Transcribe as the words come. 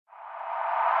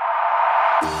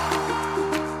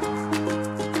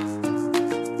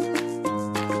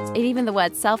even the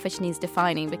word selfish needs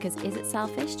defining, because is it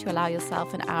selfish to allow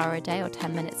yourself an hour a day or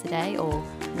 10 minutes a day or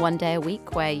one day a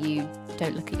week where you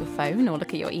don't look at your phone or look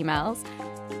at your emails?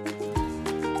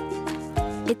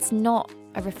 It's not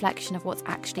a reflection of what's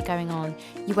actually going on.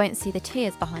 You won't see the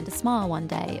tears behind a smile one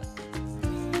day.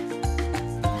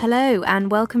 Hello and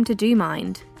welcome to Do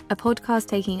Mind, a podcast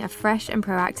taking a fresh and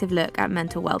proactive look at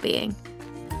mental well-being.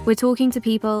 We're talking to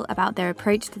people about their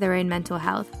approach to their own mental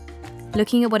health,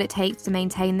 looking at what it takes to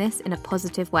maintain this in a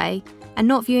positive way, and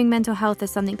not viewing mental health as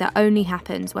something that only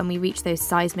happens when we reach those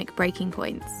seismic breaking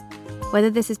points. Whether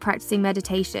this is practicing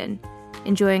meditation,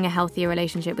 enjoying a healthier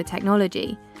relationship with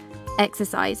technology,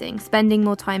 exercising, spending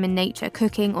more time in nature,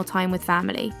 cooking, or time with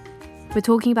family. We're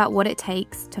talking about what it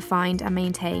takes to find and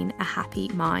maintain a happy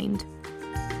mind.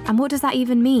 And what does that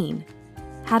even mean?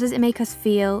 How does it make us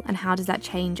feel, and how does that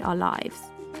change our lives?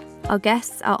 Our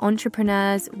guests are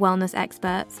entrepreneurs, wellness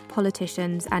experts,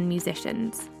 politicians, and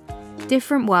musicians.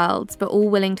 Different worlds, but all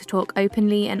willing to talk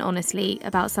openly and honestly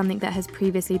about something that has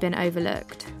previously been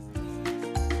overlooked.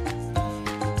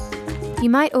 You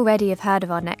might already have heard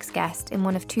of our next guest in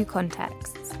one of two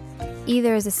contexts.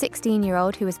 Either as a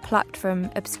 16-year-old who was plucked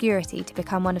from obscurity to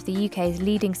become one of the UK's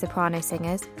leading soprano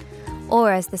singers,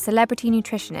 or as the celebrity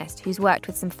nutritionist who's worked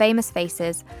with some famous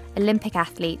faces, Olympic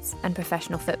athletes and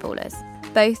professional footballers.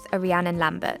 Both are Rhiannon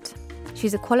Lambert.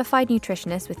 She's a qualified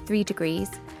nutritionist with 3 degrees,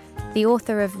 the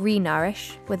author of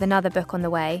Re-Nourish, with another book on the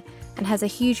way, and has a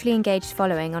hugely engaged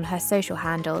following on her social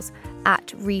handles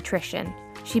 @Retrition.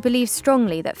 She believes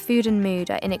strongly that food and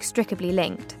mood are inextricably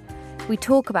linked. We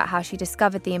talk about how she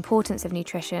discovered the importance of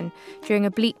nutrition during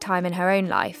a bleak time in her own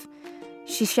life.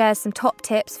 She shares some top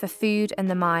tips for food and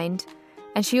the mind,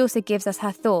 and she also gives us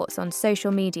her thoughts on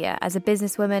social media as a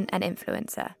businesswoman and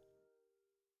influencer.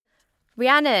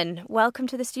 Rhiannon, welcome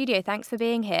to the studio. Thanks for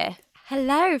being here.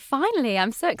 Hello, finally.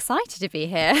 I'm so excited to be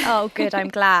here. Oh, good. I'm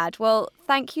glad. Well,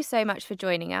 thank you so much for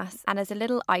joining us. And as a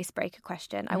little icebreaker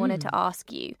question, I wanted to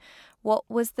ask you, what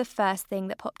was the first thing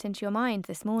that popped into your mind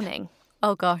this morning?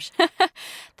 Oh, gosh.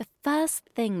 The first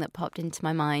thing that popped into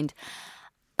my mind,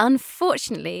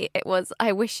 unfortunately, it was,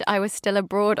 I wish I was still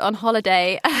abroad on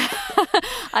holiday.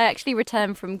 I actually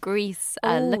returned from Greece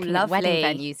looking at wedding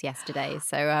venues yesterday.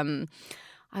 So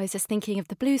I was just thinking of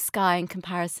the blue sky in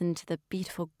comparison to the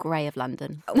beautiful grey of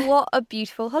London. What a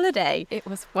beautiful holiday. It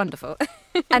was wonderful.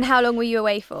 And how long were you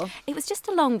away for? It was just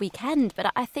a long weekend, but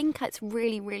I think it's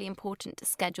really, really important to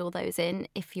schedule those in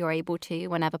if you're able to,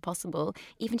 whenever possible,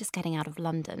 even just getting out of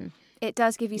London. It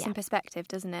does give you some perspective,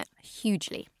 doesn't it?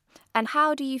 Hugely. And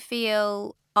how do you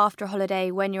feel after a holiday,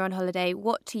 when you're on holiday?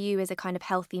 What to you is a kind of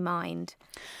healthy mind?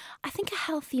 I think a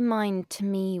healthy mind to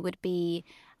me would be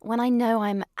when I know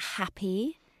I'm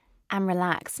happy and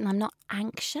relaxed and I'm not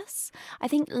anxious. I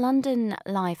think London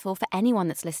life, or for anyone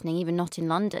that's listening, even not in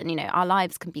London, you know, our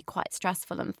lives can be quite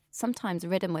stressful and sometimes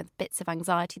ridden with bits of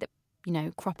anxiety that, you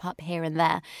know, crop up here and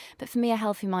there. But for me, a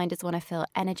healthy mind is when I feel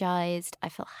energized, I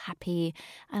feel happy,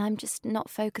 and I'm just not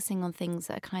focusing on things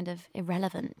that are kind of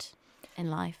irrelevant in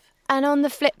life. And on the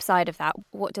flip side of that,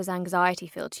 what does anxiety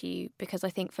feel to you? Because I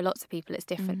think for lots of people it's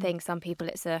different things. Some people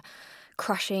it's a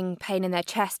crushing pain in their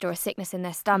chest or a sickness in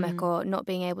their stomach or not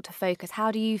being able to focus.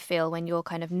 How do you feel when you're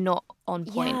kind of not on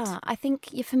point? Yeah, I think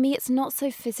for me it's not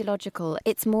so physiological.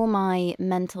 It's more my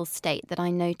mental state that I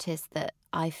notice that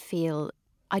I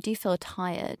do feel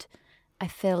tired. I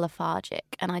feel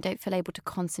lethargic and I don't feel able to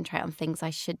concentrate on things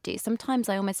I should do. Sometimes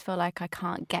I almost feel like I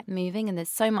can't get moving and there's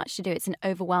so much to do. It's an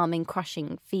overwhelming,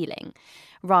 crushing feeling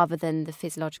rather than the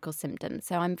physiological symptoms.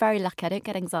 So I'm very lucky. I don't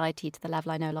get anxiety to the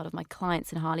level I know a lot of my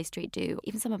clients in Harley Street do.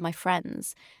 Even some of my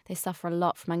friends, they suffer a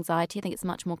lot from anxiety. I think it's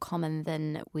much more common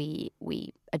than we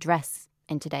address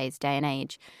in today's day and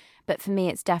age. But for me,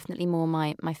 it's definitely more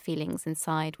my feelings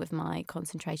inside with my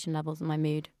concentration levels and my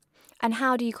mood. And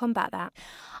how do you combat that?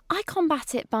 I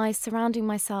combat it by surrounding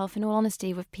myself, in all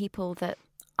honesty, with people that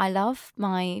I love,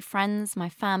 my friends, my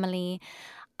family.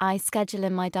 I schedule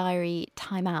in my diary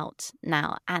time out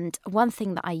now. And one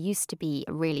thing that I used to be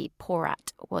really poor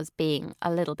at was being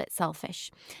a little bit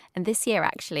selfish. And this year,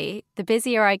 actually, the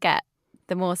busier I get,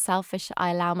 the more selfish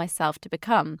I allow myself to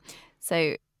become.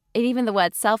 So even the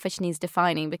word selfish needs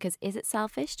defining, because is it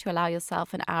selfish to allow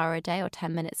yourself an hour a day or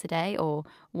 10 minutes a day or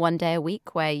one day a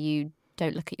week where you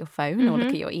don't look at your phone or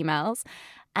look at your emails?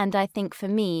 And I think for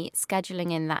me,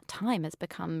 scheduling in that time has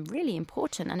become really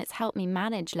important, and it's helped me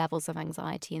manage levels of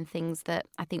anxiety and things that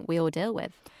I think we all deal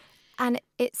with. And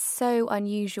it's so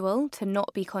unusual to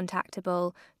not be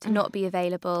contactable, to not be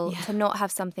available, to not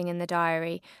have something in the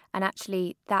diary. And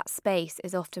actually, that space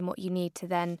is often what you need to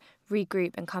then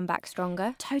regroup and come back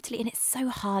stronger. Totally. And it's so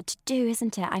hard to do,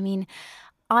 isn't it? I mean,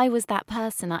 I was that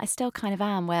person, I still kind of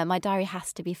am, where my diary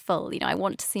has to be full. I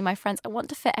want to see my friends. I want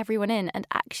to fit everyone in. And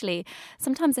actually,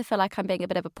 sometimes I feel like I'm being a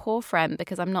bit of a poor friend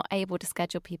because I'm not able to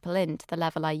schedule people in to the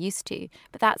level I used to.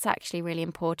 But that's actually really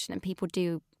important. And people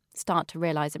do start to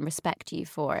realise and respect you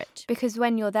for it. Because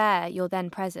when you're there, you're then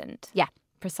present. Yeah,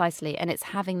 precisely. And it's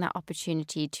having that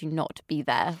opportunity to not be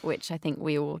there, which I think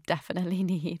we all definitely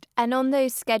need. And on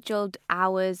those scheduled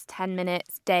hours, 10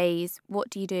 minutes, days, what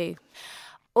do you do?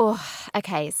 Oh,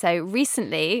 okay. So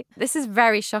recently, this is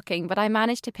very shocking, but I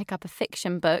managed to pick up a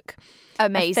fiction book.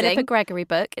 Amazing. A Philippa Gregory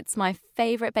book. It's my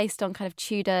favourite, based on kind of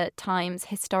Tudor times,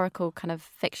 historical kind of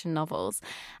fiction novels.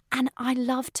 And I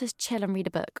love to chill and read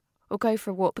a book or go for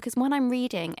a walk, because when I'm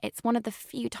reading, it's one of the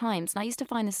few times, and I used to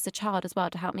find this as a child as well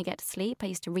to help me get to sleep. I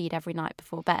used to read every night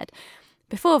before bed,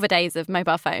 before the days of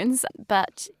mobile phones.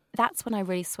 But that's when I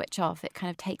really switch off. It kind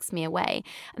of takes me away.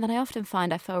 And then I often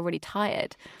find I feel really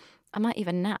tired. I might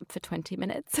even nap for 20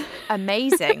 minutes.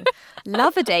 Amazing.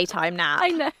 Love a daytime nap. I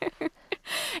know.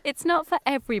 It's not for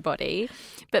everybody,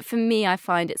 but for me, I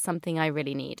find it's something I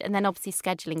really need. And then obviously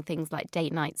scheduling things like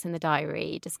date nights in the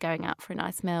diary, just going out for a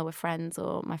nice meal with friends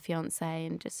or my fiancé,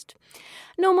 and just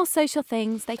normal social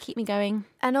things. They keep me going.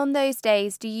 And on those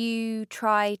days, do you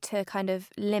try to kind of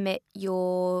limit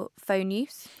your phone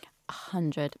use?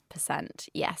 100%,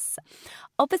 yes.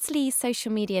 Obviously, social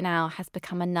media now has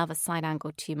become another side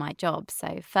angle to my job.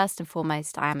 So first and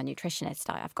foremost, I am a nutritionist.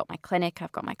 I've got my clinic,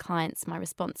 I've got my clients, my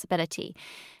responsibility.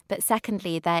 But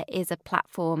secondly, there is a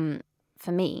platform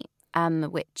for me,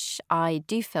 which I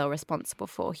do feel responsible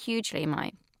for hugely,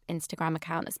 my Instagram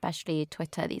account, especially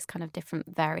Twitter, these kind of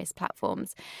different various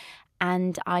platforms.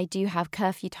 And I do have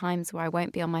curfew times where I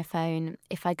won't be on my phone.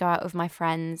 If I go out with my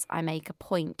friends, I make a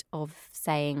point of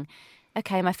saying,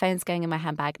 okay, my phone's going in my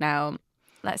handbag now.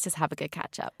 Let's just have a good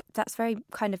catch up. That's very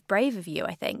kind of brave of you,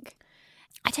 I think.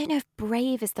 I don't know if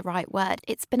brave is the right word.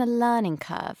 It's been a learning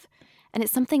curve. And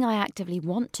it's something I actively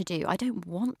want to do. I don't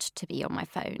want to be on my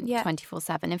phone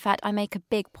 24/7. In fact, I make a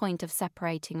big point of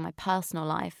separating my personal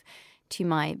life to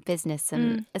my business.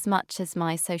 And as much as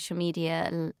my social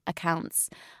media accounts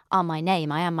are my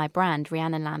name, I am my brand.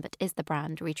 Rhiannon Lambert is the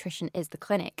brand. Rhitrition is the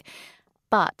clinic.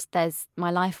 But there's my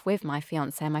life with my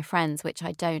fiancé and my friends, which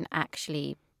I don't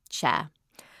actually share,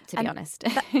 to be honest.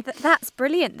 That's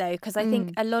brilliant, though, because I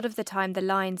think a lot of the time the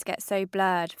lines get so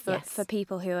blurred for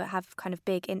people who have kind of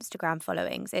big Instagram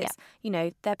followings. It's,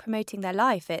 they're promoting their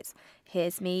life. It's,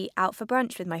 here's me out for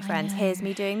brunch with my friends. Here's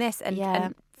me doing this.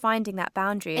 And finding that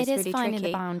boundary is really tricky. It is finding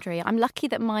the boundary. I'm lucky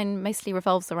that mine mostly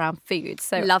revolves around food.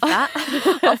 So love that.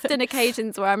 Often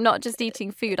occasions where I'm not just eating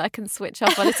food, I can switch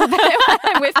off a little bit when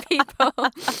I'm with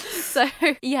people. So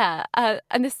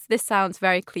and this sounds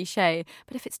very cliche,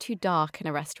 but if it's too dark in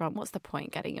a restaurant, what's the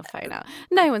point getting your phone out?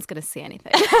 No one's going to see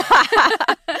anything.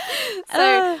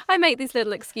 So I make these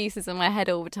little excuses in my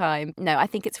head all the time. No, I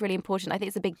think it's really important. I think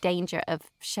it's a big danger of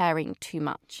sharing too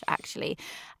much, actually.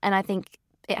 And I think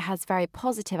it has very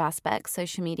positive aspects,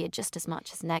 social media, just as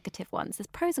much as negative ones. There's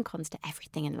pros and cons to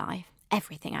everything in life,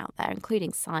 everything out there,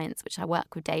 including science, which I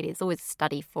work with daily. There's always a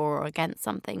study for or against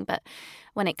something. But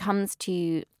when it comes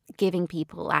to giving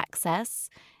people access,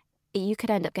 you could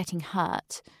end up getting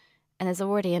hurt. And there's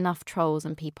already enough trolls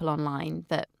and people online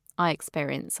that I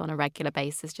experience on a regular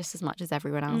basis, just as much as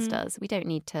everyone else does. We don't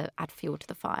need to add fuel to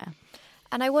the fire.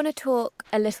 And I want to talk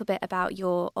a little bit about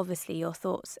your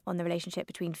thoughts on the relationship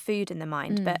between food and the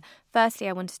mind. But firstly,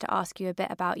 I wanted to ask you a bit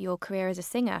about your career as a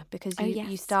singer, because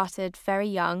you started very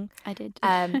young. I did.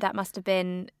 That must have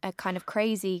been a kind of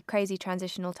crazy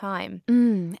transitional time.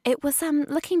 It was,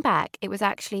 looking back, it was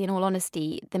actually, in all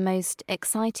honesty, the most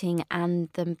exciting and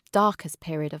the darkest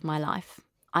period of my life.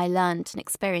 I learned and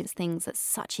experienced things at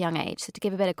such a young age. So to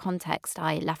give a bit of context,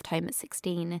 I left home at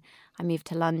 16. I moved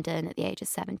to London at the age of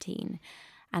 17.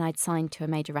 And I'd signed to a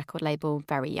major record label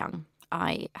very young.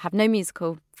 I have no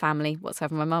musical family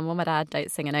whatsoever. My mum or my dad don't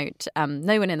sing a note.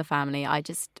 No one in the family. I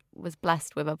just was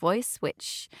blessed with a voice,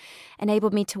 which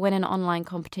enabled me to win an online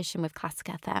competition with Classic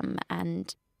FM.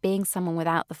 And being someone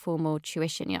without the formal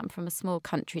tuition, I'm from a small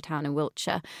country town in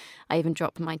Wiltshire. I even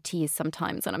drop my T's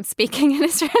sometimes when I'm speaking, and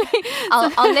it's really...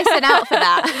 I'll listen out for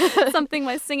that. Something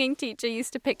my singing teacher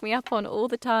used to pick me up on all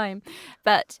the time.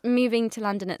 But moving to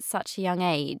London at such a young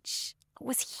age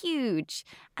was huge.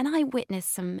 And I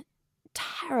witnessed some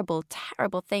terrible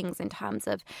things in terms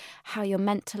of how you're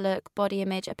meant to look, body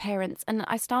image, appearance. And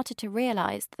I started to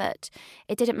realise that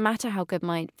it didn't matter how good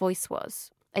my voice was.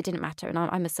 It didn't matter. And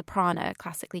I'm a soprano, a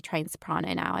classically trained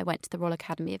soprano now. I went to the Royal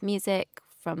Academy of Music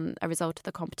from a result of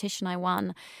the competition I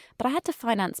won. But I had to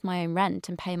finance my own rent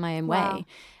and pay my own way.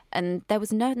 And there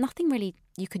was nothing really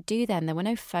you could do then. There were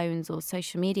no phones or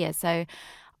social media. So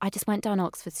I just went down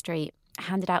Oxford Street,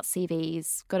 handed out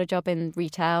CVs, got a job in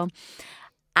retail.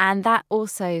 And that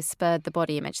also spurred the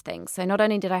body image thing. So not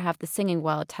only did I have the singing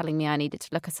world telling me I needed to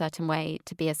look a certain way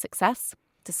to be a success,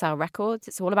 to sell records,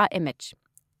 it's all about image.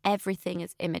 Everything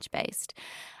is image-based.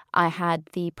 I had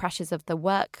the pressures of the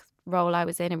work role I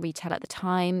was in retail at the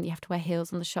time. You have to wear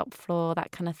heels on the shop floor,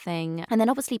 that kind of thing. And then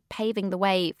obviously paving the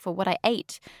way for what I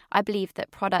ate. I believe that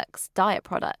diet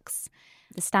products,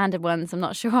 the standard ones, I'm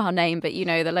not sure our name, but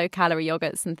the low-calorie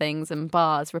yogurts and things and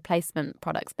bars, replacement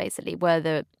products basically, were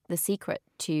the secret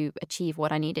to achieve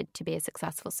what I needed to be a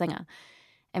successful singer.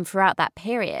 And throughout that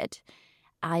period,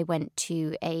 I went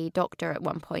to a doctor at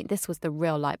one point. This was the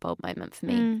real light bulb moment for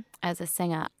me as a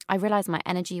singer. I realised my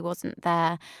energy wasn't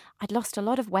there. I'd lost a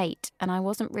lot of weight and I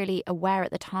wasn't really aware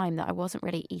at the time that I wasn't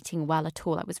really eating well at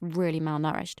all. I was really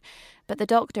malnourished. But the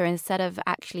doctor, instead of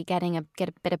actually get a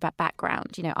bit of a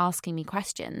background, asking me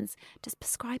questions, just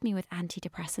prescribed me with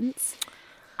antidepressants.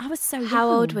 I was so young. How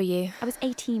old were you? I was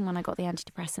 18 when I got the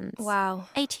antidepressants. Wow.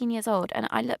 18 years old. And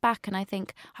I look back and I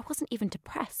think I wasn't even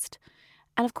depressed.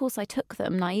 And of course, I took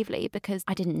them naively because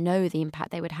I didn't know the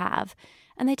impact they would have.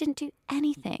 And they didn't do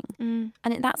anything.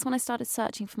 And that's when I started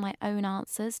searching for my own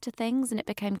answers to things. And it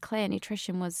became clear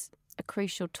nutrition was a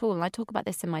crucial tool. And I talk about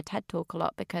this in my TED Talk a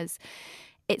lot because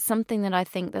it's something that I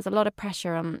think there's a lot of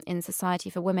pressure in society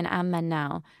for women and men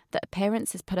now, that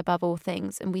appearance is put above all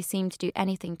things. And we seem to do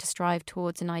anything to strive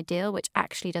towards an ideal, which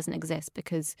actually doesn't exist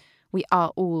because we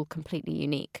are all completely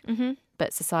unique.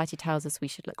 But society tells us we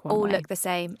should look one way. All look the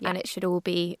same, and it should all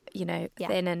be,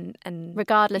 thin and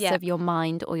regardless of your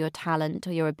mind or your talent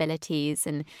or your abilities.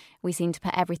 And we seem to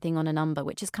put everything on a number,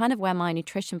 which is kind of where my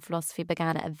nutrition philosophy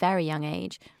began at a very young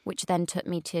age, which then took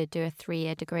me to do a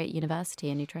 3-year degree at university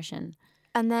in nutrition.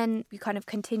 And then you kind of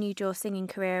continued your singing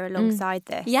career alongside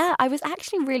this. Yeah, I was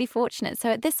actually really fortunate. So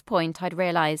at this point, I'd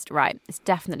realised, right, it's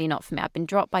definitely not for me. I've been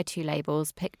dropped by 2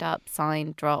 labels, picked up,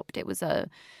 signed, dropped. It was a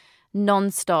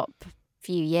non-stop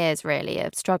few years, really,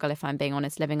 of struggle, if I'm being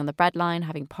honest, living on the breadline,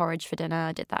 having porridge for dinner.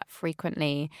 I did that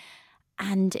frequently.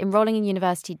 And enrolling in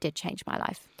university did change my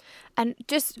life. And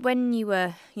just when you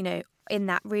were, in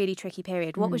that really tricky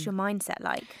period, what was your mindset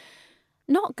like?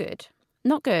 Not good.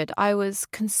 Not good. I was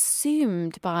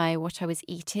consumed by what I was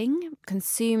eating,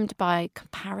 consumed by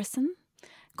comparison,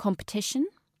 competition,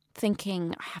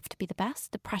 thinking I have to be the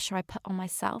best. The pressure I put on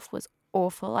myself was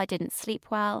awful. I didn't sleep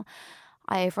well.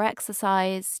 I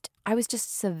overexercised. I was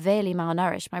just severely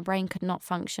malnourished. My brain could not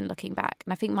function looking back.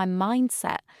 And I think my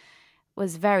mindset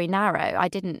was very narrow. I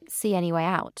didn't see any way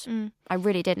out. I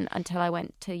really didn't until I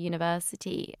went to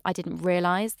university. I didn't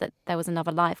realise that there was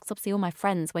another life. Because obviously all my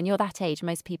friends, when you're that age,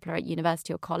 most people are at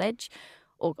university or college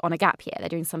or on a gap year. They're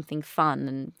doing something fun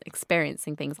and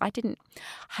experiencing things. I hadn't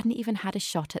even had a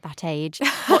shot at that age.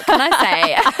 What can I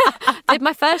say? Did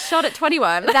my first shot at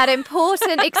 21. That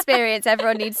important experience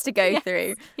everyone needs to go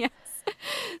through. Yes.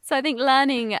 So I think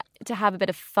learning to have a bit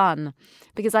of fun,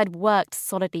 because I'd worked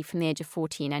solidly from the age of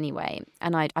 14 anyway,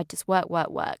 and I'd just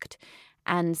worked.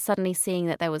 And suddenly seeing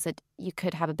that you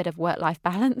could have a bit of work-life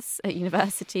balance at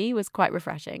university was quite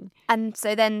refreshing. And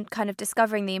so then kind of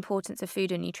discovering the importance of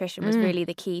food and nutrition was really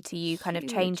the key to you kind of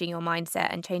changing your mindset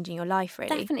and changing your life,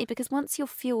 really. Definitely, because once you're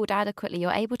fueled adequately,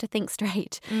 you're able to think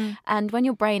straight. And when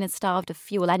your brain is starved of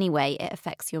fuel anyway, it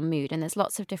affects your mood. And there's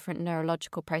lots of different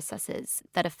neurological processes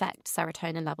that affect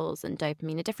serotonin levels and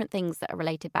dopamine and different things that are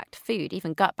related back to food,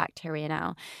 even gut bacteria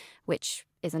now, which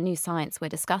is a new science we're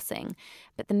discussing.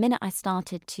 But the minute I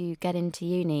started to get into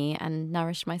uni and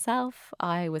nourish myself,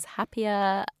 I was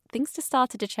happier. Things just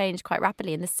started to change quite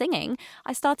rapidly. In the singing,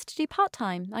 I started to do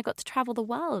part-time. I got to travel the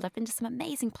world. I've been to some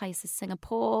amazing places,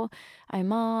 Singapore,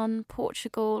 Oman,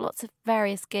 Portugal, lots of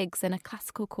various gigs in a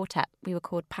classical quartet. We were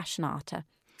called Passionata.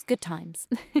 It's good times.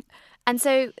 And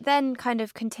so then kind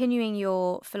of continuing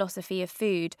your philosophy of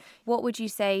food, what would you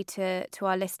say to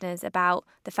our listeners about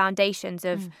the foundations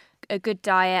of a good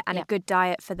diet and a good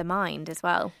diet for the mind as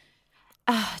well?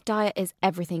 Diet is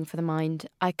everything for the mind.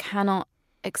 I cannot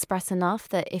express enough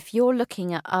that if you're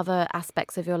looking at other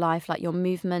aspects of your life, like your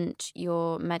movement,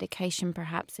 your medication,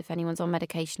 perhaps if anyone's on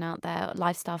medication out there,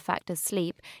 lifestyle factors,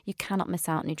 sleep, you cannot miss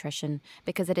out nutrition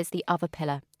because it is the other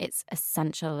pillar. It's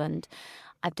essential. And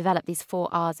I've developed these 4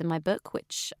 R's in my book,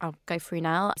 which I'll go through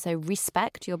now. So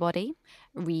respect your body,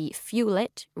 refuel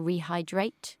it,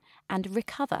 rehydrate, and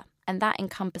recover. And that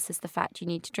encompasses the fact you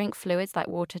need to drink fluids like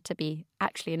water to be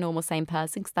actually a normal sane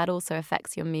person, because that also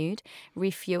affects your mood.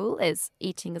 Refuel is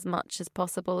eating as much as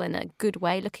possible in a good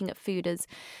way, looking at food as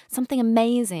something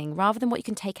amazing rather than what you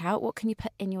can take out. What can you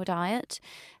put in your diet?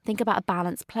 Think about a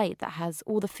balanced plate that has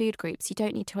all the food groups. You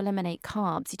don't need to eliminate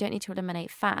carbs. You don't need to eliminate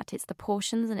fat. It's the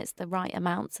portions and it's the right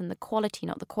amounts and the quality,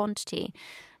 not the quantity.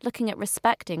 Looking at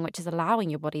respecting, which is allowing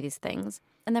your body these things,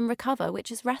 and then recover, which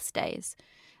is rest days.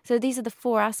 So these are the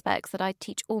 4 aspects that I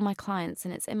teach all my clients,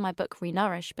 and it's in my book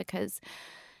Renourish, because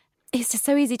it's just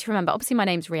so easy to remember. Obviously, my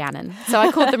name's Rhiannon, so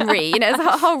I called them Re. There's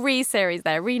a whole Re series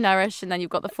there. Renourish, and then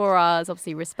you've got the 4 Rs,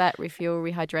 obviously respect, refuel,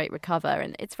 rehydrate, recover.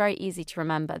 And it's very easy to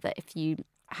remember that if you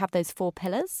have those 4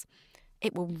 pillars,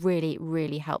 it will really,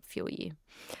 really help fuel you.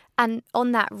 And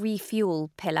on that refuel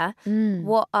pillar,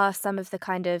 what are some of the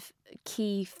kind of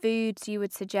key foods you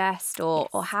would suggest, or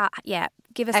how? Yeah,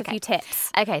 give us a few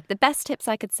tips. Okay, the best tips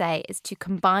I could say is to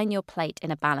combine your plate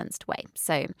in a balanced way.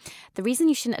 So the reason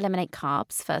you shouldn't eliminate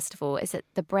carbs, first of all, is that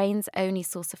the brain's only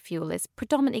source of fuel is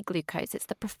predominantly glucose. It's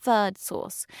the preferred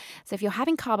source. So if you're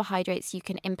having carbohydrates, you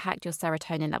can impact your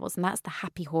serotonin levels, and that's the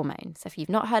happy hormone. So if you've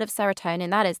not heard of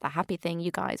serotonin, that is the happy thing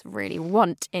you guys really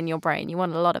want in your brain. You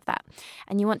want a lot of that.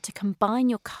 And you want to combine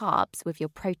your carbs with your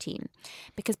protein,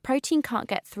 because protein can't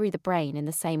get through the brain in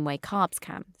the same way carbs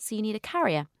can. So you need a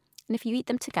carrier. And if you eat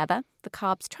them together, the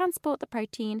carbs transport the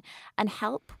protein and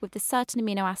help with the certain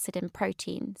amino acid in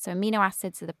protein. So amino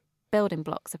acids are the building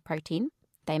blocks of protein.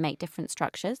 They make different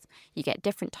structures. You get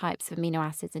different types of amino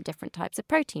acids and different types of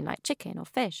protein, like chicken or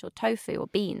fish or tofu or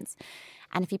beans.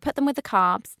 And if you put them with the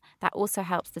carbs, that also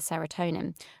helps the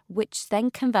serotonin, which then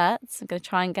converts, I'm going to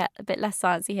try and get a bit less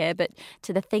sciencey here, but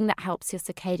to the thing that helps your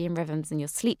circadian rhythms and your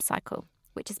sleep cycle,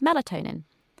 which is melatonin.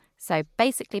 So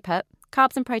basically put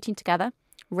carbs and protein together,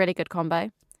 really good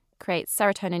combo, creates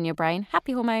serotonin in your brain,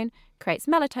 happy hormone, creates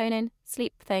melatonin,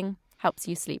 sleep thing, helps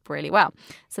you sleep really well.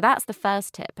 So that's the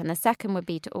first tip. And the second would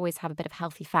be to always have a bit of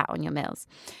healthy fat on your meals,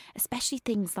 especially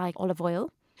things like olive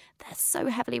oil. They're so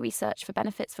heavily researched for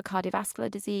benefits for cardiovascular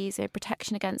disease,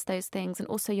 protection against those things, and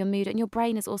also your mood. And your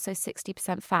brain is also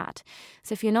 60% fat.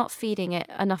 So if you're not feeding it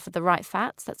enough of the right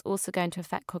fats, that's also going to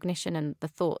affect cognition and the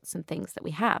thoughts and things that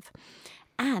we have.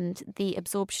 And the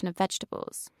absorption of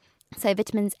vegetables. So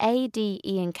vitamins A, D,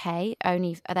 E, and K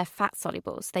they're fat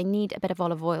soluble. So they need a bit of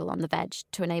olive oil on the veg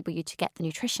to enable you to get the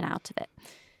nutrition out of it.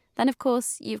 Then, of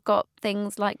course, you've got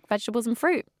things like vegetables and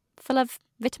fruit, full of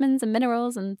vitamins and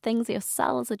minerals and things that your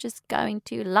cells are just going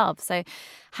to love. So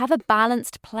have a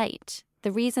balanced plate.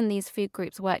 The reason these food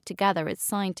groups work together is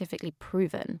scientifically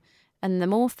proven. And the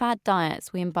more fad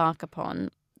diets we embark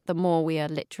upon, the more we are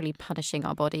literally punishing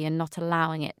our body and not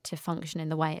allowing it to function in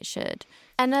the way it should.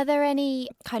 And are there any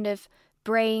kind of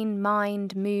brain,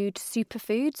 mind, mood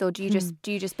superfoods, or do you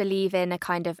just believe in a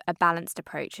kind of a balanced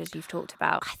approach, as you've talked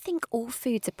about? I think all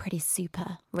foods are pretty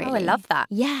super, really. Oh, I love that.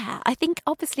 Yeah, I think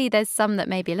obviously there's some that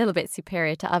may be a little bit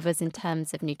superior to others in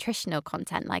terms of nutritional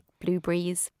content, like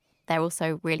blueberries. They're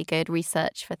also really good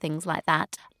research for things like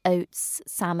that. Oats,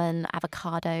 salmon,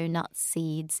 avocado, nuts,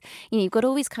 seeds. You've got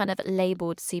all these kind of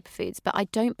labelled superfoods, but I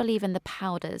don't believe in the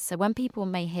powders. So when people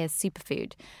may hear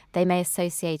superfood, they may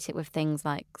associate it with things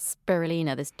like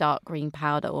spirulina, this dark green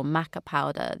powder, or maca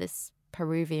powder, this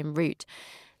Peruvian root.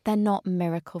 They're not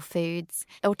miracle foods,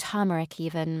 or turmeric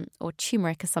even, or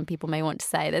turmeric as some people may want to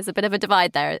say. There's a bit of a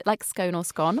divide there, like scone or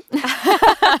scone.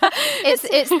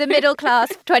 It's the middle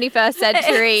class 21st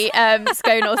century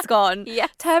scone or scone. Yeah.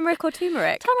 Turmeric or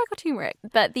turmeric? Turmeric or turmeric.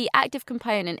 But the active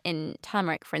component in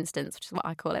turmeric, for instance, which is what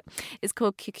I call it, is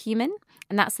called curcumin.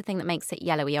 And that's the thing that makes it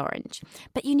yellowy orange.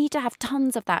 But you need to have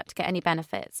tons of that to get any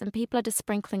benefits. And people are just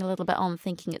sprinkling a little bit on,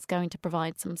 thinking it's going to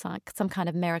provide some kind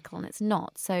of miracle, and it's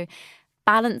not. So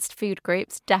balanced food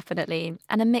groups, definitely,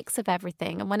 and a mix of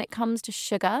everything. And when it comes to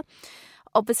sugar,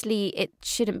 obviously it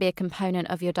shouldn't be a component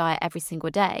of your diet every single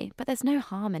day, but there's no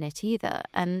harm in it either.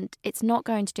 And it's not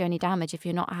going to do any damage if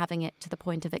you're not having it to the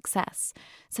point of excess.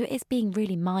 So it's being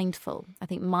really mindful. I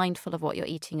think mindful of what you're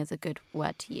eating is a good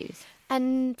word to use.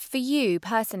 And for you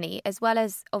personally, as well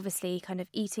as obviously kind of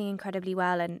eating incredibly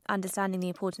well and understanding the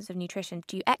importance of nutrition,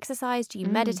 do you exercise? Do you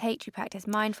meditate? Do you practice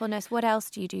mindfulness? What else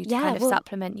do you do to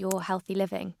supplement your healthy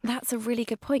living? That's a really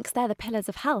good point, because they're the pillars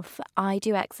of health. I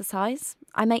do exercise.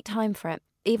 I make time for it.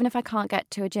 even if I can't get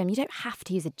to a gym, you don't have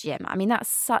to use a gym. I mean, that's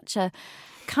such a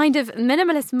kind of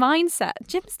minimalist mindset.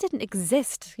 Gyms didn't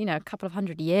exist, a couple of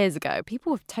 100 years ago.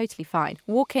 People were totally fine.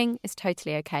 Walking is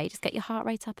totally okay. Just get your heart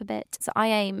rate up a bit. So I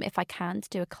aim, if I can, to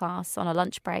do a class on a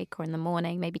lunch break or in the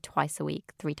morning, maybe twice a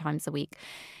week, 3 times a week.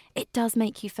 It does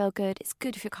make you feel good. It's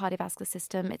good for your cardiovascular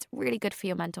system. It's really good for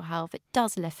your mental health. It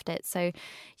does lift it. So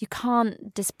you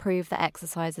can't disprove that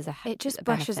exercise is It just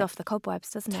brushes off the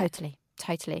cobwebs, doesn't it?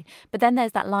 Totally. But then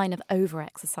there's that line of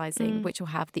over-exercising, which will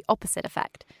have the opposite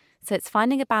effect. So it's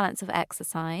finding a balance of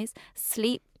exercise,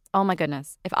 sleep. Oh my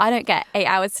goodness. If I don't get 8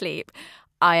 hours sleep,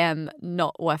 I am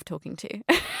not worth talking to.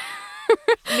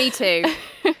 Me too.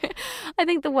 I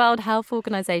think the World Health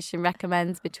Organization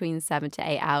recommends between 7 to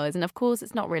 8 hours. And of course,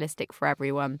 it's not realistic for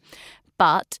everyone.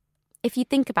 But if you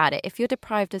think about it, if you're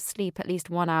deprived of sleep at least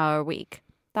 1 hour a week,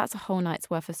 that's a whole night's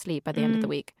worth of sleep by the end of the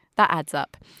week. That adds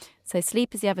up. So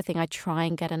sleep is the other thing I try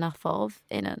and get enough of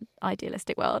in an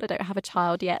idealistic world. I don't have a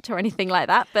child yet or anything like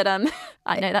that, but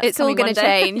I know that's it's all going to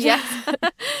change. Yes.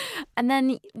 And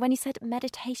then when you said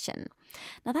meditation,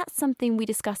 now that's something we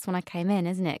discussed when I came in,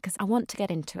 isn't it? Because I want to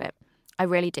get into it. I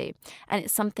really do. And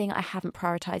it's something I haven't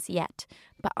prioritized yet,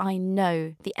 but I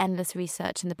know the endless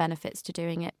research and the benefits to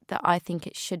doing it, that I think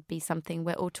it should be something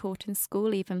we're all taught in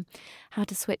school, even how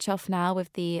to switch off now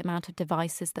with the amount of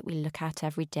devices that we look at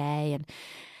every day, and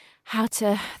how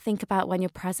to think about when you're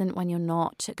present, when you're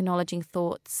not, acknowledging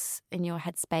thoughts in your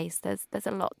headspace. There's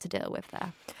a lot to deal with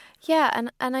there. Yeah,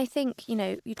 and I think,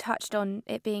 you touched on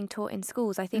it being taught in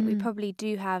schools. I think we probably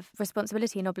do have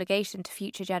responsibility and obligation to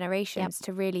future generations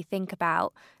to really think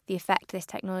about the effect this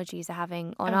technologies are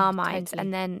having on our minds.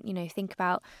 Totally. And then, think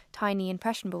about tiny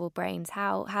impressionable brains.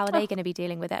 How are they going to be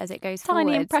dealing with it as it goes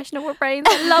Tiny forwards? impressionable brains.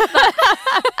 I love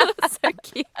that. That's so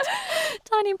cute.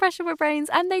 Tiny impressionable brains.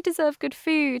 And they deserve good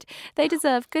food. They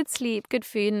deserve good sleep, good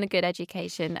food, and a good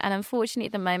education. And unfortunately,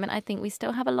 at the moment, I think we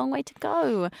still have a long way to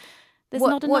go.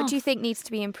 Not enough. What do you think needs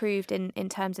to be improved in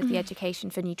terms of the education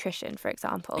for nutrition, for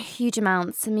example? Huge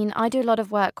amounts. I mean, I do a lot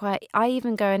of work where I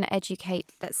even go and educate,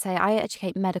 I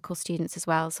educate medical students as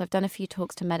well. So I've done a few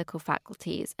talks to medical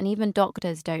faculties, and even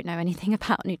doctors don't know anything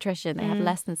about nutrition. They have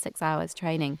less than 6 hours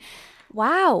training.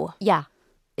 Wow. Yeah.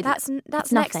 That's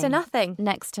next to nothing.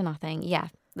 Next to nothing, yeah.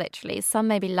 Literally. Some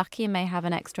may be lucky and may have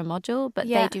an extra module, but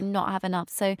they do not have enough.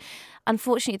 So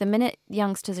unfortunately, the minute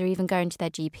youngsters are even going to their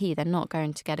GP, they're not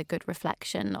going to get a good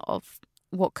reflection of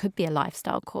what could be a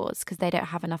lifestyle cause, because they don't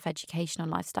have enough education on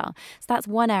lifestyle. So that's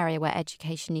one area where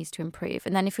education needs to improve.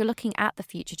 And then if you're looking at the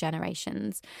future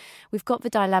generations, we've got the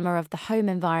dilemma of the home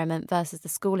environment versus the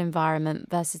school environment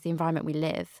versus the environment we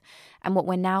live, and what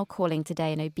we're now calling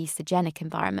today an obesogenic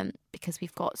environment, because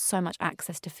we've got so much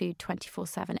access to food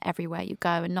 24/7 everywhere you go,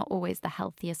 and not always the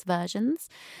healthiest versions.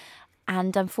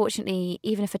 And unfortunately,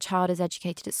 even if a child is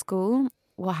educated at school,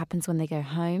 what happens when they go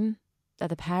home? Are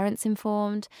the parents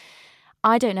informed?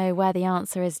 I don't know where the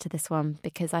answer is to this one,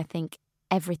 because I think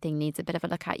everything needs a bit of a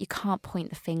look at. You can't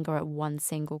point the finger at one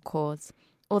single cause.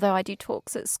 Although I do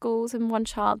talks at schools, and one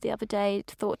child the other day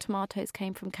thought tomatoes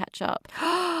came from ketchup.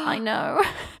 I know.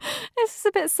 This is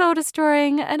a bit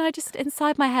soul-destroying. And I just,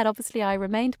 inside my head, obviously I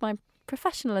remained my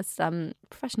professional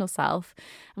self,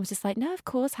 and was just like, no, of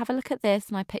course, have a look at this.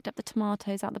 And I picked up the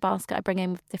tomatoes out the basket I bring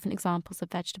in with different examples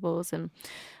of vegetables, and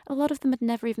a lot of them had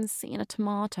never even seen a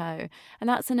tomato. And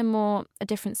that's in a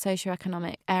different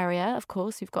socioeconomic area. Of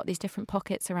course, we've got these different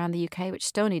pockets around the UK which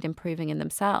still need improving in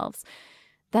themselves.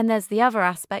 Then there's the other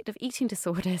aspect of eating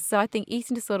disorders. So I think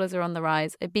eating disorders are on the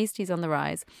rise, obesity is on the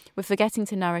rise. We're forgetting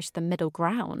to nourish the middle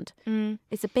ground.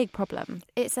 It's a big problem.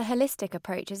 It's a holistic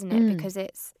approach, isn't it? Because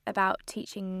it's about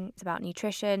teaching, it's about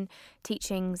nutrition,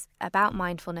 teachings about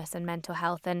mindfulness and mental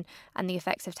health, and the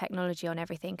effects of technology on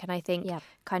everything. And I think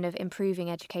kind of improving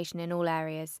education in all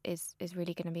areas is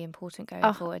really going to be important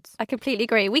going forwards. I completely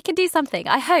agree. We can do something.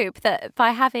 I hope that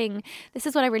by having, this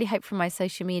is what I really hope from my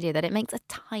social media, that it makes a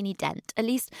tiny dent, at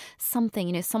least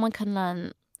something, someone can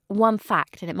learn one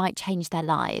fact and it might change their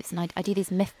lives. And I do these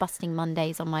myth-busting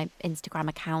Mondays on my Instagram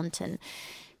account, and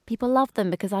people love them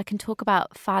because I can talk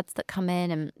about fads that come in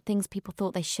and things people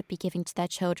thought they should be giving to their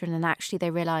children, and actually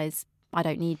they realise I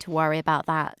don't need to worry about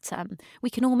that. We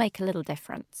can all make a little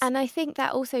difference. And I think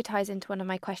that also ties into one of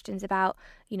my questions about,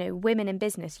 women in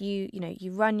business. You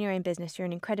run your own business. You're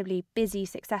an incredibly busy,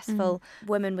 successful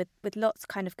woman with lots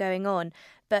kind of going on.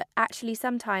 But actually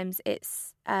sometimes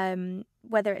it's,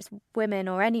 whether it's women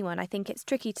or anyone, I think it's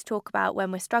tricky to talk about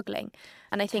when we're struggling.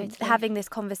 And I think having this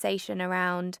conversation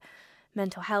around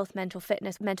mental health, mental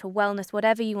fitness, mental wellness,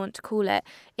 whatever you want to call it,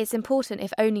 it's important,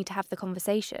 if only to have the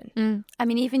conversation. I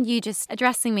mean, even you just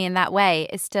addressing me in that way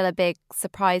is still a big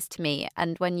surprise to me.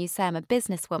 And when you say I'm a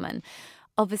businesswoman,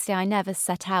 obviously I never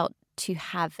set out to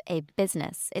have a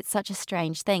business. It's such a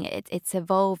strange thing. It's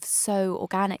evolved so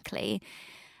organically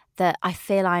that I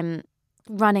feel I'm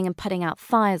running and putting out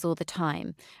fires all the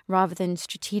time rather than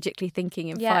strategically thinking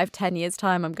in 5-10 years'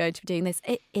 time I'm going to be doing this.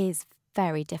 It is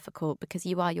very difficult because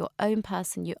you are your own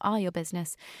person, you are your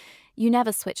business. You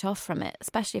never switch off from it,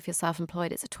 especially if you're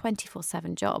self-employed. It's a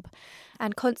 24/7 job.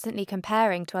 And constantly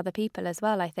comparing to other people as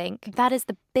well, I think. That is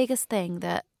the biggest thing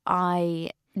that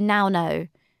I now know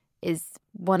is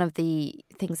one of the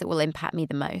things that will impact me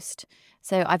the most.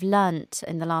 So I've learnt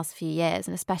in the last few years,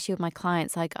 and especially with my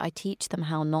clients, I teach them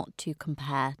how not to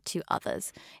compare to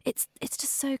others. It's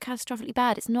just so catastrophically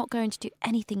bad. It's not going to do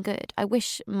anything good. I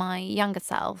wish my younger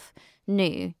self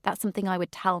knew. That's something I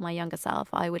would tell my younger self.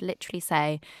 I would literally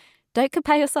say, don't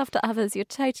compare yourself to others. You're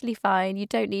totally fine. You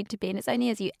don't need to be. And it's only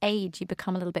as you age, you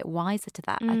become a little bit wiser to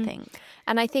that, I think.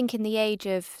 And I think in the age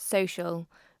of social,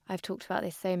 I've talked about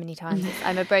this so many times,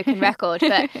 I'm a broken record,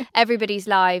 but everybody's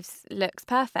lives looks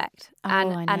perfect.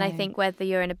 And I think whether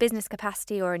you're in a business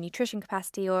capacity or a nutrition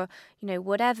capacity or,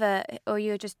 whatever, or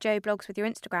you're just Joe Blogs with your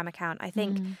Instagram account, I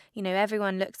think,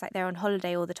 everyone looks like they're on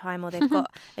holiday all the time or they've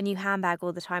got a new handbag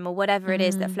all the time or whatever it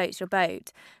is that floats your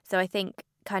boat. So I think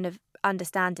kind of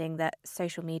understanding that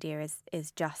social media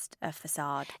is just a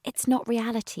facade. It's not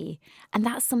reality. And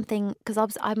that's something,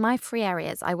 because my 3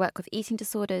 areas, I work with eating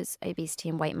disorders, obesity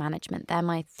and weight management. They're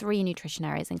my 3 nutrition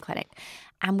areas in clinic.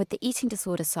 And with the eating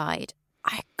disorder side,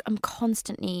 I'm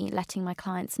constantly letting my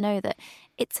clients know that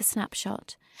it's a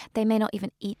snapshot. They may not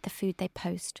even eat the food they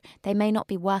post. They may not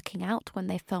be working out when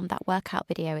they filmed that workout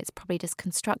video. It's probably just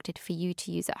constructed for you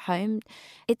to use at home.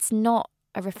 It's not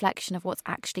a reflection of what's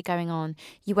actually going on.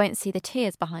 You won't see the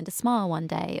tears behind a smile one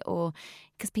day, or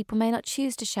because people may not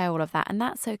choose to share all of that, and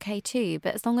that's okay too.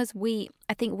 But as long as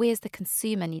I think we as the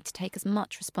consumer need to take as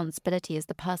much responsibility as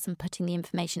the person putting the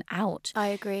information out. I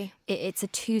agree. It's a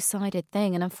two-sided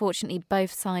thing, and unfortunately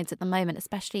both sides at the moment,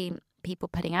 especially people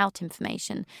putting out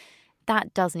information,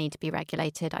 that does need to be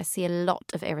regulated. I see a lot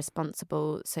of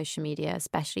irresponsible social media,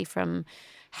 especially from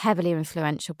heavily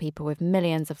influential people with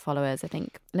millions of followers. I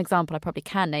think an example I probably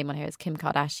can name on here is Kim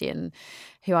Kardashian,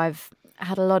 who I've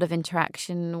had a lot of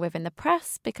interaction with in the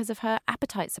press because of her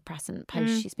appetite suppressant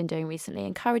posts she's been doing recently,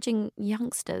 encouraging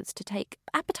youngsters to take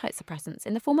appetite suppressants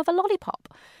in the form of a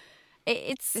lollipop.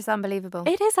 It's unbelievable.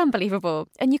 It is unbelievable.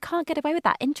 And you can't get away with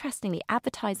that. Interestingly,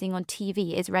 advertising on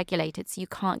TV is regulated, so you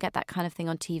can't get that kind of thing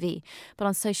on TV. But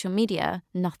on social media,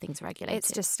 nothing's regulated.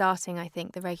 It's just starting, I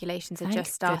think. The regulations are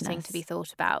just starting to be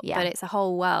thought about. Yeah. But it's a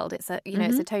whole world. It's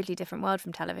it's a totally different world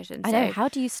from television. I know. How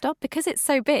do you stop? Because it's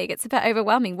so big, it's a bit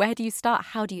overwhelming. Where do you start?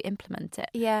 How do you implement it?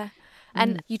 Yeah.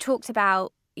 And you talked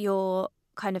about your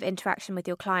kind of interaction with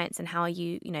your clients and how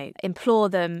you, implore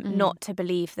them not to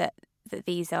believe that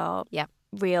these are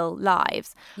real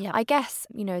lives. Yeah. I guess,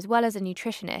 as well as a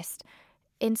nutritionist,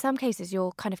 in some cases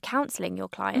you're kind of counselling your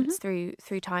clients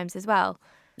through times as well.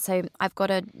 So I've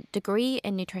got a degree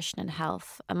in nutrition and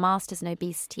health, a master's in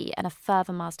obesity, and a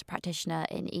further master practitioner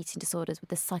in eating disorders with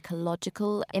the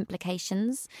psychological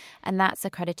implications. And that's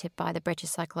accredited by the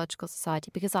British Psychological Society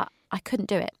because I couldn't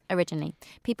do it originally.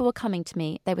 People were coming to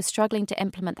me. They were struggling to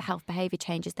implement the health behaviour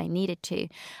changes they needed to.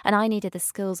 And I needed the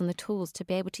skills and the tools to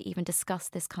be able to even discuss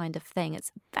this kind of thing.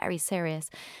 It's very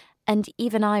serious. And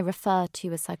even I refer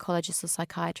to a psychologist or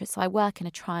psychiatrist. So I work in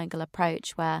a triangle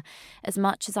approach where as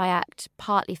much as I act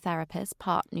partly therapist,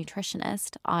 part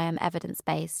nutritionist, I am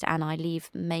evidence-based and I leave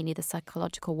mainly the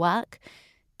psychological work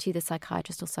to the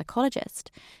psychiatrist or psychologist.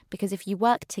 Because if you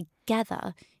work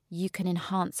together, you can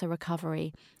enhance a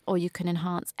recovery or you can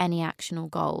enhance any action or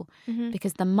goal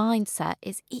because the mindset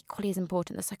is equally as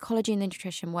important. The psychology and the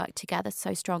nutrition work together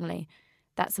so strongly.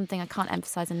 That's something I can't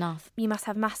emphasize enough. You must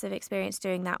have massive experience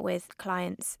doing that with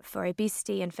clients for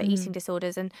obesity and for eating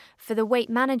disorders. And for the weight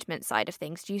management side of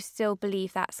things, do you still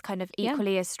believe that's kind of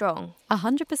equally as strong?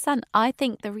 100%. I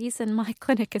think the reason my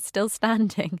clinic is still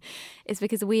standing is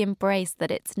because we embrace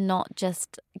that it's not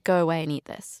just go away and eat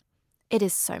this. It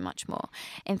is so much more.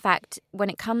 In fact, when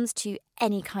it comes to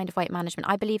any kind of weight management,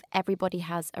 I believe everybody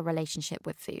has a relationship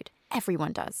with food.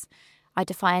 Everyone does. I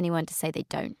defy anyone to say they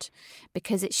don't,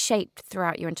 because it's shaped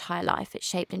throughout your entire life. It's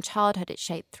shaped in childhood, it's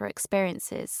shaped through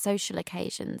experiences, social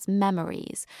occasions,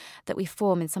 memories that we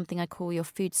form in something I call your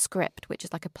food script, which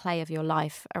is like a play of your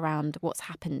life around what's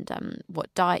happened,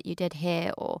 what diet you did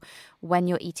here, or when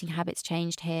your eating habits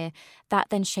changed here. That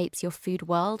then shapes your food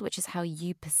world, which is how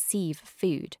you perceive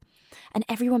food. And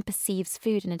everyone perceives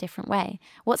food in a different way.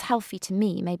 What's healthy to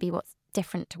me may be what's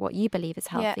different to what you believe is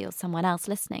healthy or someone else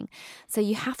listening. So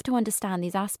you have to understand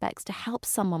these aspects to help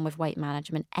someone with weight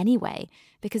management anyway,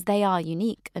 because they are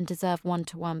unique and deserve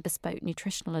one-to-one bespoke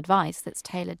nutritional advice that's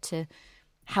tailored to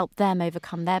help them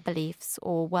overcome their beliefs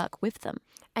or work with them.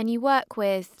 And you work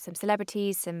with some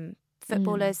celebrities, some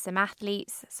footballers, some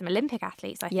athletes, some Olympic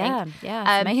athletes, I think.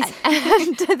 Yeah, amazing.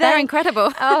 And They're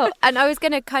incredible. And I was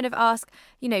going to kind of ask,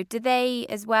 do they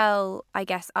as well, I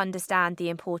guess, understand the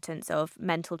importance of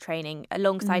mental training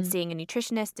alongside seeing a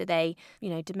nutritionist? Do they,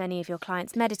 do many of your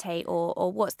clients meditate,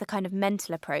 or what's the kind of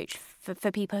mental approach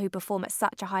for people who perform at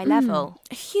such a high level?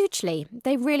 Hugely.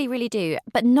 They really, really do.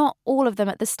 But not all of them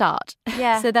at the start.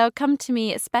 Yeah. So they'll come to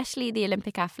me, especially the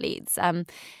Olympic athletes.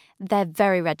 They're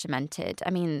very regimented.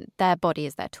 I mean, their body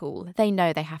is their tool. They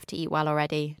know they have to eat well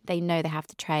already. They know they have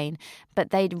to train, but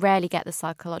they rarely get the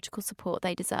psychological support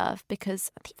they deserve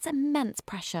because it's immense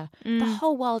pressure. The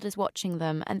whole world is watching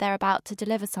them and they're about to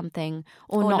deliver something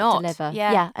or not deliver.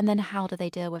 Yeah. And then how do they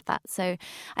deal with that? So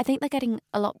I think they're getting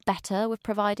a lot better with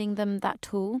providing them that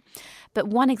tool. But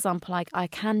one example I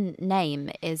can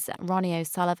name is Ronnie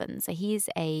O'Sullivan. So he's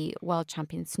a world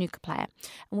champion snooker player.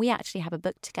 And we actually have a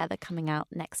book together coming out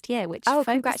next year, which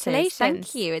congratulations.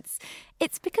 Thank you.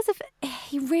 It's because of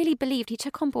he really believed, he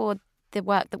took on board the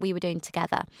work that we were doing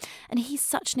together, and he's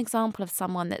such an example of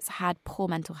someone that's had poor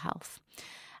mental health.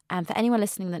 And for anyone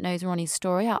listening that knows Ronnie's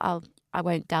story, I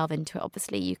won't delve into it.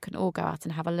 Obviously, you can all go out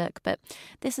and have a look. But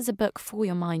this is a book for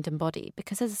your mind and body,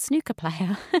 because as a snooker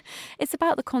player, it's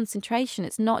about the concentration.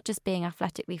 It's not just being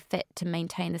athletically fit to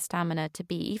maintain the stamina to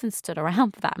be even stood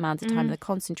around for that amount of time, the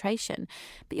concentration.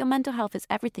 But your mental health is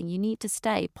everything. You need to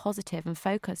stay positive and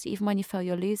focused. Even when you feel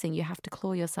you're losing, you have to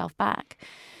claw yourself back.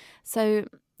 So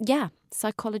yeah,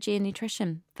 psychology and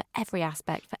nutrition for every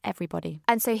aspect, for everybody.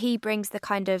 And so he brings the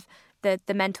kind of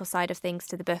the mental side of things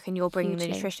to the book, and you're bringing the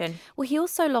nutrition. Well, he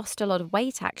also lost a lot of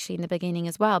weight actually in the beginning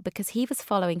as well, because he was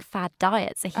following fad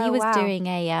diets. So he was doing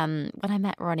when I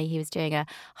met Ronnie, he was doing a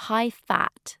high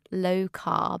fat, low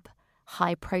carb,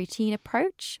 high protein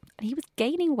approach, and he was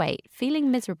gaining weight,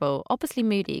 feeling miserable, obviously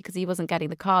moody because he wasn't getting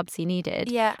the carbs he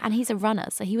needed. Yeah. And he's a runner,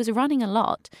 so he was running a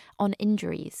lot on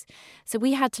injuries. So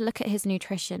we had to look at his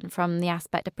nutrition from the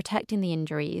aspect of protecting the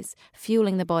injuries,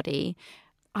 fueling the body.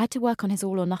 I had to work on his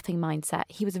all or nothing mindset.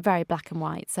 He was very black and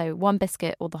white, so one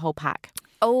biscuit or the whole pack.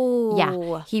 Oh.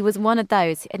 Yeah, he was one of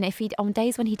those. And on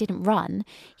days when he didn't run,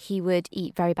 he would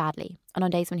eat very badly. And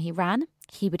on days when he ran,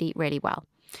 he would eat really well.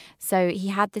 So he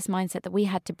had this mindset that we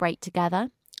had to break together.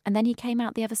 And then he came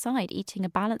out the other side, eating a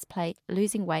balanced plate,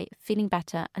 losing weight, feeling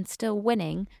better, and still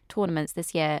winning tournaments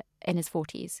this year in his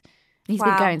 40s. And he's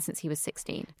been going since he was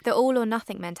 16. The all or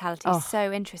nothing mentality is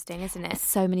so interesting, isn't it?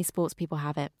 So many sports people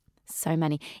have it. So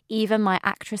many. Even my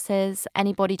actresses,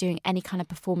 anybody doing any kind of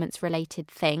performance-related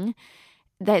thing,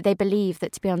 they believe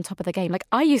that to be on top of the game. Like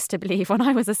I used to believe when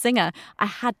I was a singer, I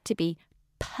had to be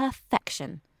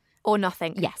perfection. Or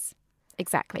nothing. Yes.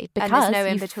 Exactly. Because and there's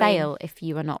no in between. Fail if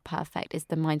you are not perfect is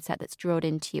the mindset that's drilled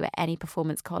into you at any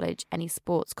performance college, any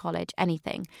sports college,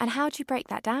 anything. And how do you break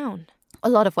that down? A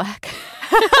lot of work.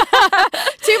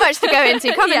 Too much to go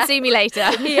into. Come and see me later.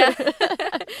 Yeah.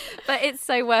 But it's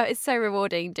so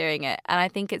rewarding doing it. And I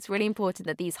think it's really important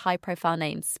that these high profile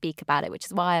names speak about it, which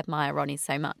is why I admire Ronnie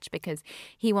so much, because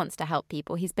he wants to help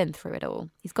people. He's been through it all.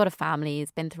 He's got a family.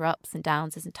 He's been through ups and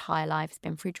downs his entire life. He's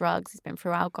been through drugs. He's been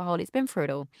through alcohol. He's been through it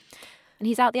all. And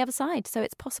he's out the other side. So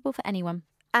it's possible for anyone.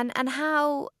 And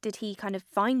how did he kind of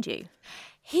find you?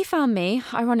 He found me,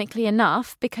 ironically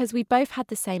enough, because we both had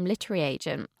the same literary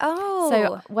agent. Oh.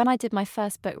 So when I did my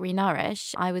first book,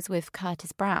 Renourish, I was with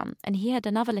Curtis Brown, and he had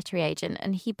another literary agent,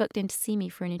 and he booked in to see me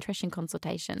for a nutrition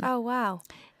consultation. Oh, wow.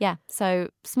 Yeah, so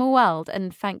small world,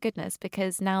 and thank goodness,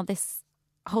 because now this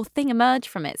whole thing emerged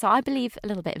from it. So I believe a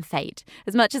little bit in fate.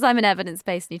 As much as I'm an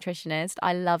evidence-based nutritionist,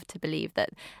 I love to believe that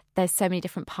there's so many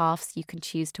different paths you can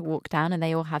choose to walk down, and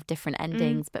they all have different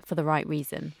endings, but for the right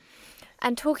reason.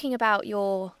 And talking about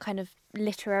your kind of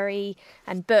literary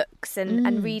and books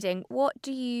and reading, what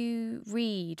do you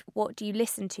read? What do you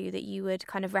listen to that you would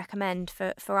kind of recommend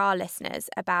for our listeners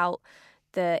about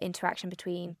the interaction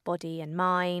between body and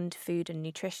mind, food and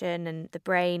nutrition and the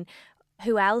brain?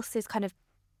 Who else is kind of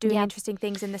doing interesting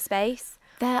things in the space?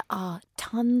 There are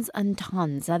tons and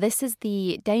tons. Now, this is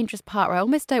the dangerous part where I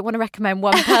almost don't want to recommend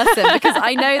one person because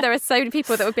I know there are so many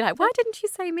people that would be like, why didn't you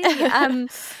say me?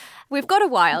 We've got a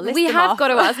while. We have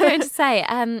got a while. I was going to say,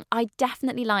 I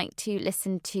definitely like to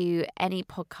listen to any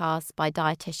podcasts by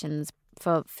dietitians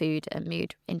for food and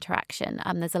mood interaction.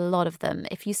 There's a lot of them.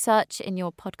 If you search in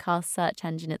your podcast search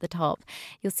engine at the top,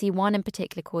 you'll see one in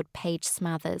particular called Paige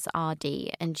Smathers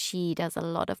RD, and she does a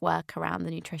lot of work around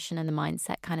the nutrition and the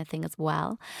mindset kind of thing as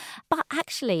well. But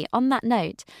actually, on that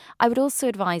note, I would also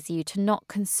advise you to not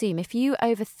consume. If you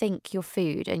overthink your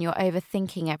food and you're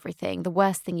overthinking everything, the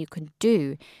worst thing you can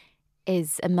do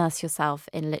is immerse yourself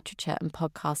in literature and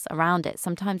podcasts around it.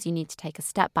 Sometimes you need to take a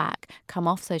step back, come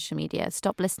off social media,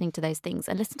 stop listening to those things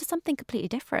and listen to something completely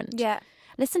different. Yeah.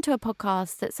 Listen to a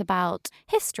podcast that's about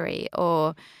history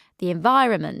or the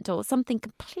environment or something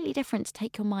completely different to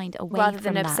take your mind away rather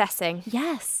from than that. obsessing.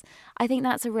 Yes, I think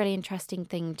that's a really interesting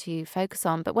thing to focus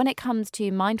on. But when it comes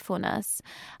to mindfulness,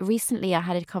 recently I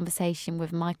had a conversation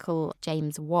with Michael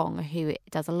James Wong, who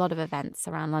does a lot of events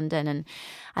around London, and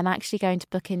I'm actually going to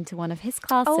book into one of his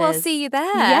classes. Oh, I'll see you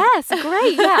there. Yes,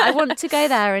 great. Yeah, I want to go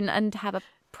there and have a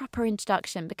proper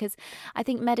introduction, because I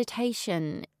think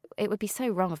meditation, it would be so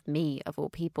wrong of me, of all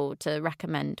people, to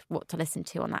recommend what to listen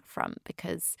to on that front,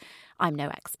 because I'm no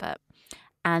expert.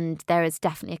 And there is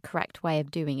definitely a correct way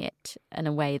of doing it and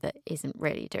a way that isn't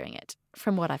really doing it,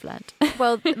 from what I've learned.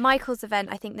 Well, Michael's event,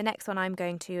 I think the next one I'm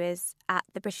going to is at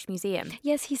the British Museum.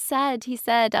 Yes, he said,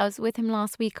 I was with him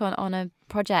last week on a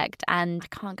project, and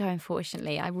I can't go,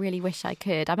 unfortunately. I really wish I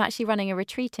could. I'm actually running a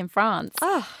retreat in France.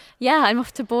 Oh. Yeah, I'm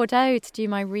off to Bordeaux to do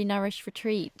my Renourish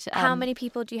retreat. How many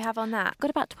people do you have on that? I've got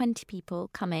about 20 people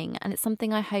coming, and it's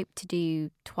something I hope to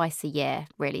do twice a year,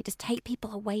 really. Just take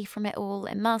people away from it all,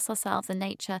 immerse ourselves in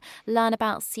nature, learn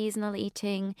about seasonal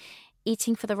eating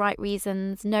for the right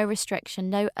reasons, no restriction,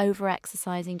 no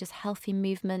over-exercising, just healthy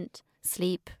movement,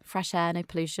 sleep, fresh air, no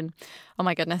pollution. Oh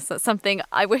my goodness, that's something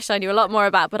I wish I knew a lot more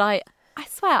about, but I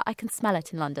swear I can smell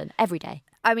it in London every day.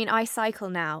 I mean, I cycle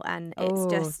now, and it's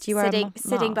just do you wear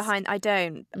sitting behind. I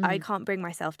don't. I Mm. can't bring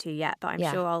myself to yet, but I'm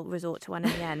Yeah. sure I'll resort to one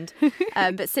in the end.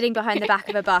 But sitting behind the back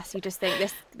of a bus, you just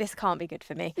think this can't be good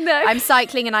for me. No. I'm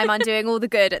cycling and I'm undoing all the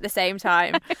good at the same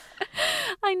time.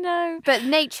 I know. But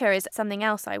nature is something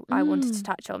else I wanted to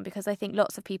touch on, because I think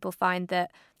lots of people find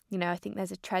that, you know, I think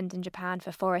there's a trend in Japan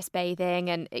for forest bathing,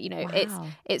 and you know, Wow.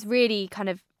 it's really kind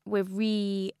of, we're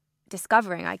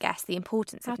rediscovering, I guess, the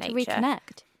importance How of to nature.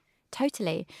 reconnect.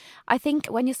 Totally. I think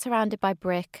when you're surrounded by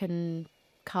brick and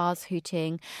cars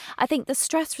hooting, I think the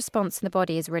stress response in the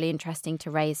body is really interesting to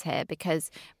raise here,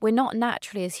 because we're not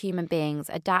naturally as human beings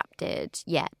adapted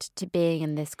yet to being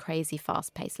in this crazy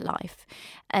fast-paced life.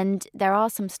 And there are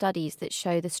some studies that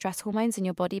show the stress hormones in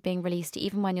your body being released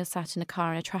even when you're sat in a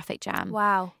car in a traffic jam.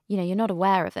 Wow. You know, you're not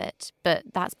aware of it, but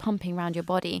that's pumping around your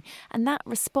body. And that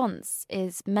response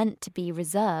is meant to be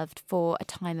reserved for a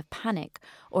time of panic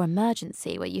or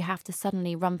emergency where you have to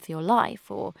suddenly run for your life,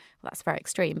 or, well, that's very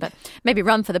extreme, but maybe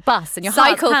run for the bus and your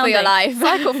heart's Cycle for your pounding. life.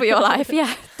 Cycle for your life,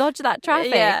 yeah. Dodge that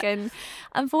traffic. Yeah. And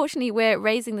unfortunately, we're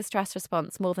raising the stress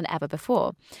response more than ever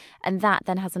before. And that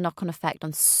then has a knock-on effect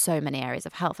on so many areas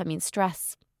of health. I mean,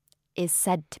 stress is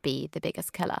said to be the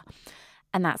biggest killer.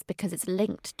 And that's because it's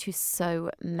linked to so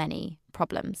many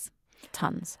problems.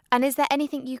 Tons. And is there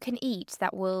anything you can eat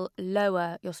that will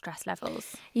lower your stress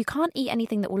levels? You can't eat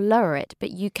anything that will lower it,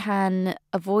 but you can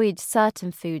avoid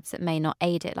certain foods that may not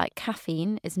aid it. Like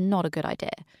caffeine is not a good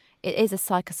idea. It is a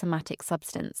psychosomatic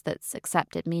substance that's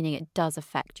accepted, meaning it does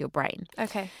affect your brain.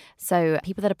 Okay. So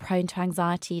people that are prone to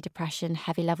anxiety, depression,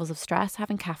 heavy levels of stress,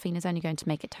 having caffeine is only going to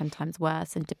make it 10 times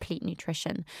worse and deplete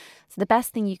nutrition. So the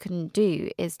best thing you can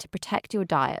do is to protect your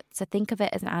diet. So think of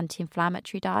it as an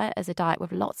anti-inflammatory diet, as a diet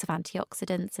with lots of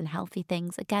antioxidants and healthy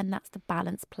things. Again, that's the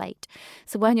balanced plate.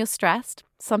 So when you're stressed,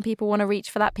 some people want to reach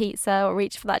for that pizza or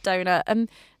reach for that donut, and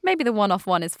maybe the one-off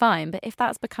one is fine. But if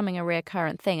that's becoming a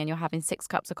recurrent thing and you're having 6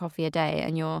 cups of coffee a day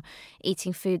and you're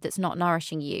eating food that's not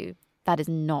nourishing you, that is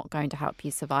not going to help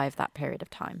you survive that period of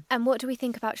time. And what do we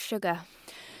think about sugar?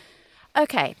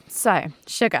 Okay, so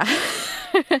sugar.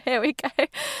 Here we go.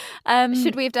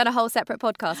 Should we have done a whole separate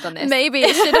podcast on this? Maybe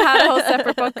it should have had a whole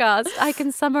separate podcast. I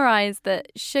can summarise that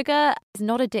sugar is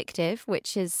not addictive,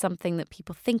 which is something that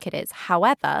people think it is.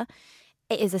 However,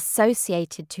 it is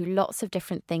associated to lots of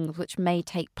different things which may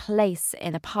take place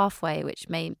in a pathway which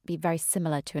may be very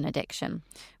similar to an addiction,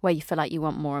 where you feel like you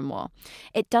want more and more.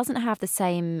 It doesn't have the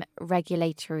same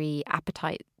regulatory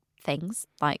appetite things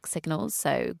like signals.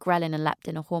 So ghrelin and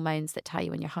leptin are hormones that tell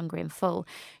you when you're hungry and full.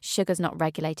 Sugar's not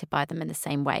regulated by them in the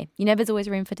same way. You know, there's always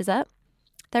room for dessert.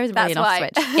 There isn't really an off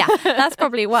switch. Yeah, that's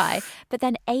probably why. But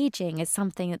then aging is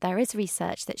something that there is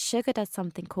research that sugar does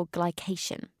something called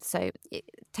glycation. So it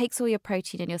takes all your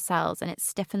protein in your cells and it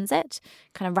stiffens it,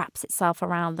 kind of wraps itself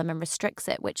around them and restricts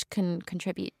it, which can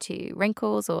contribute to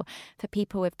wrinkles, or for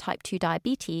people with type 2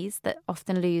 diabetes that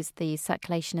often lose the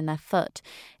circulation in their foot.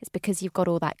 It's because you've got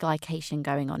all that glycation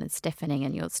going on and stiffening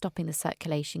and you're stopping the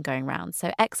circulation going round.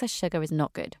 So excess sugar is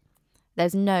not good.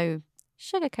 There's no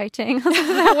sugar coating. That's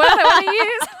the word I want to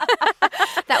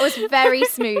use. That was very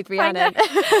smooth, Rhiannon.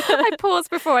 I paused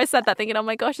before I said that thinking, oh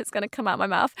my gosh, it's going to come out my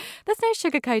mouth. There's no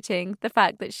sugar coating the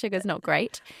fact that sugar's not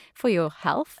great for your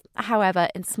health. However,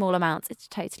 in small amounts, it's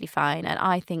totally fine. And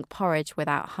I think porridge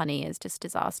without honey is just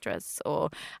disastrous, or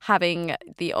having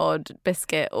the odd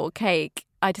biscuit or cake.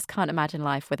 I just can't imagine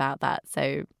life without that.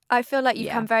 So I feel like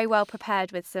you've come very well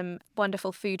prepared with some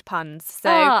wonderful food puns. So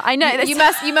I know you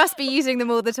must be using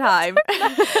them all the time.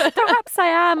 Perhaps I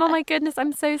am. Oh my goodness,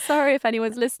 I'm so sorry if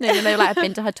anyone's listening and they're like, I've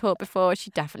been to her talk before.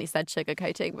 She definitely said sugar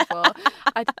coating before.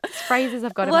 Phrases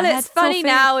I've got in my head. Well, it's funny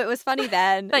now. It was funny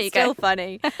then. There you it's go. Still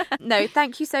funny. No,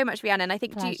 thank you so much, Rhiannon. I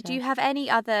think do you have any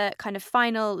other kind of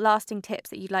final lasting tips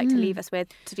that you'd like to leave us with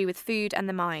to do with food and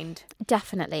the mind?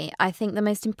 Definitely. I think the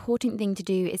most important thing to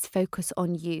do is focus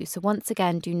on you. So once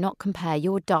again, do not compare.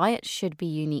 Your diet should be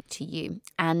unique to you.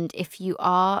 And if you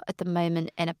are at the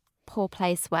moment in a poor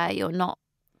place where you're not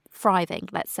thriving,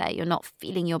 let's say, you're not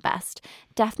feeling your best,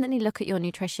 definitely look at your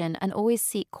nutrition and always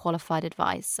seek qualified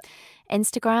advice.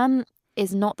 Instagram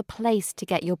is not the place to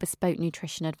get your bespoke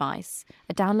nutrition advice.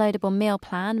 A downloadable meal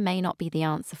plan may not be the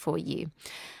answer for you.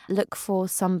 Look for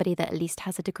somebody that at least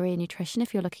has a degree in nutrition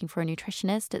if you're looking for a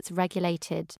nutritionist that's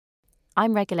regulated.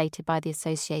 I'm regulated by the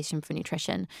Association for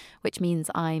Nutrition, which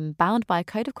means I'm bound by a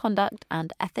code of conduct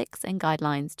and ethics and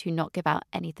guidelines to not give out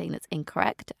anything that's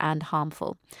incorrect and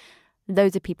harmful.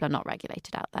 Those of people are not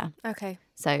regulated out there. Okay.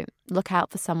 So look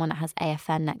out for someone that has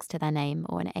AFN next to their name,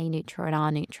 or an A-Nutra or an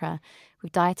R-Nutra.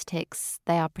 With dietetics,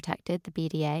 they are protected, the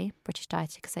BDA, British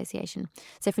Dietetic Association.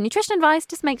 So for nutrition advice,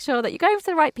 just make sure that you're going for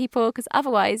the right people, because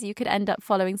otherwise you could end up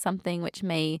following something which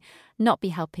may not be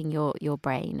helping your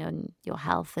brain and your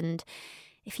health. And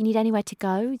if you need anywhere to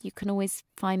go, you can always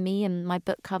find me, and my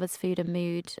book covers food and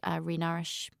mood,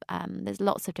 Renourish. There's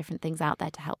lots of different things out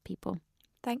there to help people.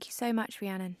 Thank you so much,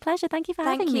 Rhiannon. Pleasure. Thank you for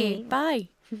having me. Bye.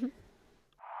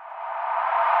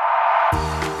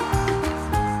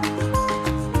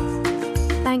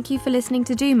 Thank you for listening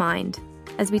to Do Mind,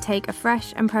 as we take a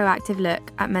fresh and proactive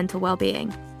look at mental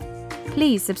well-being.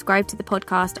 Please subscribe to the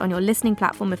podcast on your listening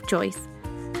platform of choice.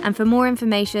 And for more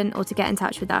information or to get in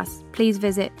touch with us, please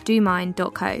visit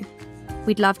domind.co.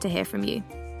 We'd love to hear from you.